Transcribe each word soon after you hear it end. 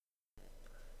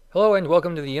Hello and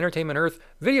welcome to the Entertainment Earth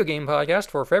video game podcast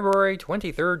for February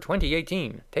 23rd,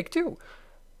 2018. Take two.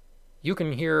 You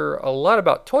can hear a lot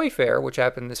about Toy Fair, which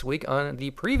happened this week, on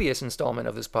the previous installment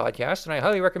of this podcast, and I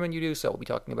highly recommend you do so. We'll be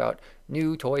talking about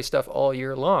new toy stuff all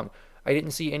year long. I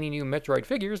didn't see any new Metroid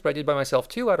figures, but I did buy myself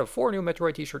 2 out of 4 new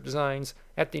Metroid t-shirt designs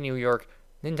at the New York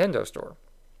Nintendo store.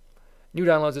 New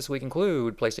downloads this week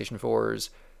include PlayStation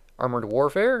 4's Armored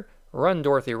Warfare, Run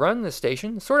Dorothy Run, The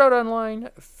Station, Sword Art Online,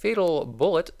 Fatal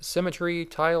Bullet, Symmetry,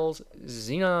 Tiles,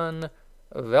 Xenon,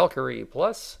 Valkyrie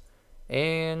Plus,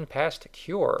 and Past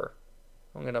Cure.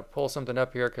 I'm going to pull something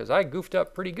up here because I goofed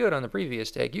up pretty good on the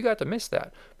previous take. You got to miss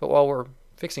that. But while we're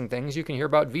fixing things, you can hear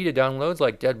about Vita downloads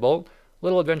like Deadbolt,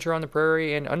 Little Adventure on the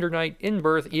Prairie, and Undernight In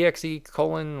Birth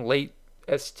EXE:late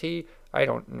ST. I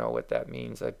don't know what that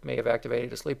means. I may have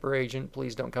activated a sleeper agent.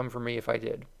 Please don't come for me if I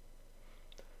did.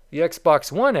 The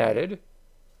Xbox One added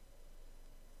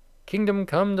Kingdom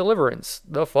Come Deliverance,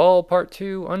 The Fall Part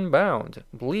 2 Unbound,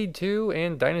 Bleed 2,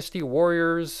 and Dynasty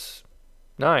Warriors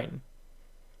 9.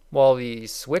 While the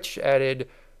Switch added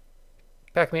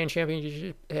Pac-Man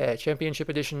Championship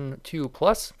Edition 2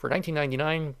 Plus for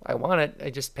 $19.99. I want it. I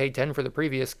just paid $10 for the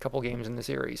previous couple games in the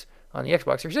series on the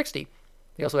Xbox 360.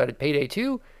 They also added Payday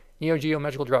 2, Neo Geo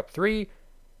Magical Drop 3,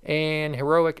 and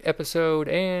Heroic Episode,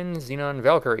 and Xenon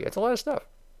Valkyrie. That's a lot of stuff.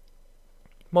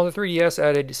 While the 3DS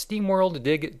added SteamWorld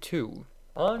Dig 2.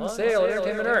 On sale at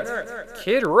Entertainment Earth.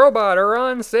 Kid Robot are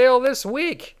on sale this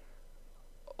week.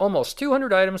 Almost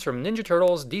 200 items from Ninja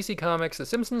Turtles, DC Comics, The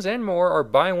Simpsons, and more are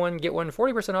buy one, get one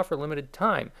 40% off for limited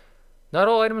time. Not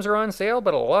all items are on sale,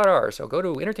 but a lot are, so go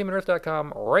to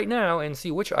entertainmentearth.com right now and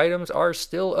see which items are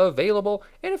still available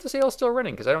and if the sale is still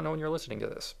running, because I don't know when you're listening to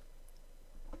this.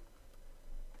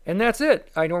 And that's it.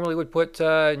 I normally would put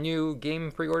new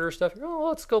game pre-order stuff. Oh,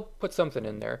 let's go put something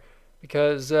in there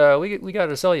because we got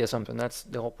to sell you something. That's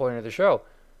the whole point of the show.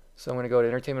 So I'm going to go to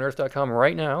entertainmentearth.com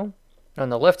right now. On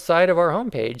the left side of our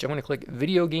homepage, I'm going to click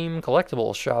Video Game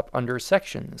Collectibles Shop under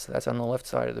Sections. That's on the left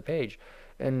side of the page.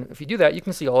 And if you do that, you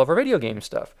can see all of our video game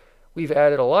stuff. We've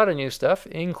added a lot of new stuff,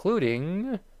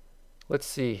 including, let's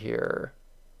see here,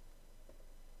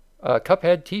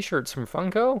 Cuphead t-shirts from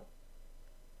Funko.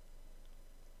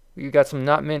 We got some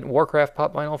Not Mint Warcraft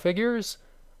pop vinyl figures.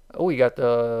 Oh, we got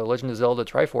the Legend of Zelda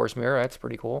Triforce mirror. That's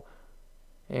pretty cool.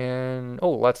 And, oh,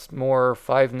 lots more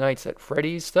Five Nights at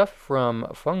Freddy's stuff from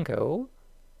Funko.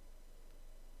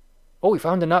 Oh, we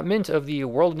found a Not Mint of the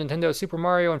World of Nintendo Super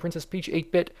Mario and Princess Peach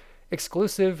 8-bit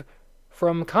exclusive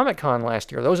from Comic-Con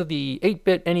last year. Those are the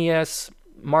 8-bit NES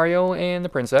Mario and the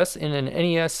Princess in an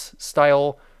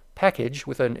NES-style package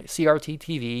with a CRT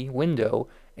TV window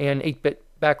and 8-bit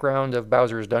background of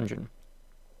Bowser's Dungeon.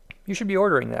 You should be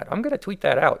ordering that. I'm going to tweet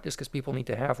that out just because people need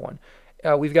to have one.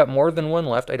 We've got more than one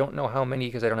left. I don't know how many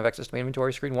because I don't have access to my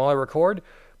inventory screen while I record,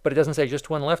 but it doesn't say just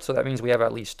one left, so that means we have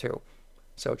at least 2.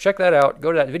 So check that out.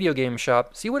 Go to that video game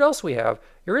shop. See what else we have.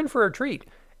 You're in for a treat.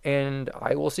 And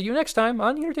I will see you next time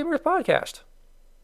on the Entertainment Earth Podcast.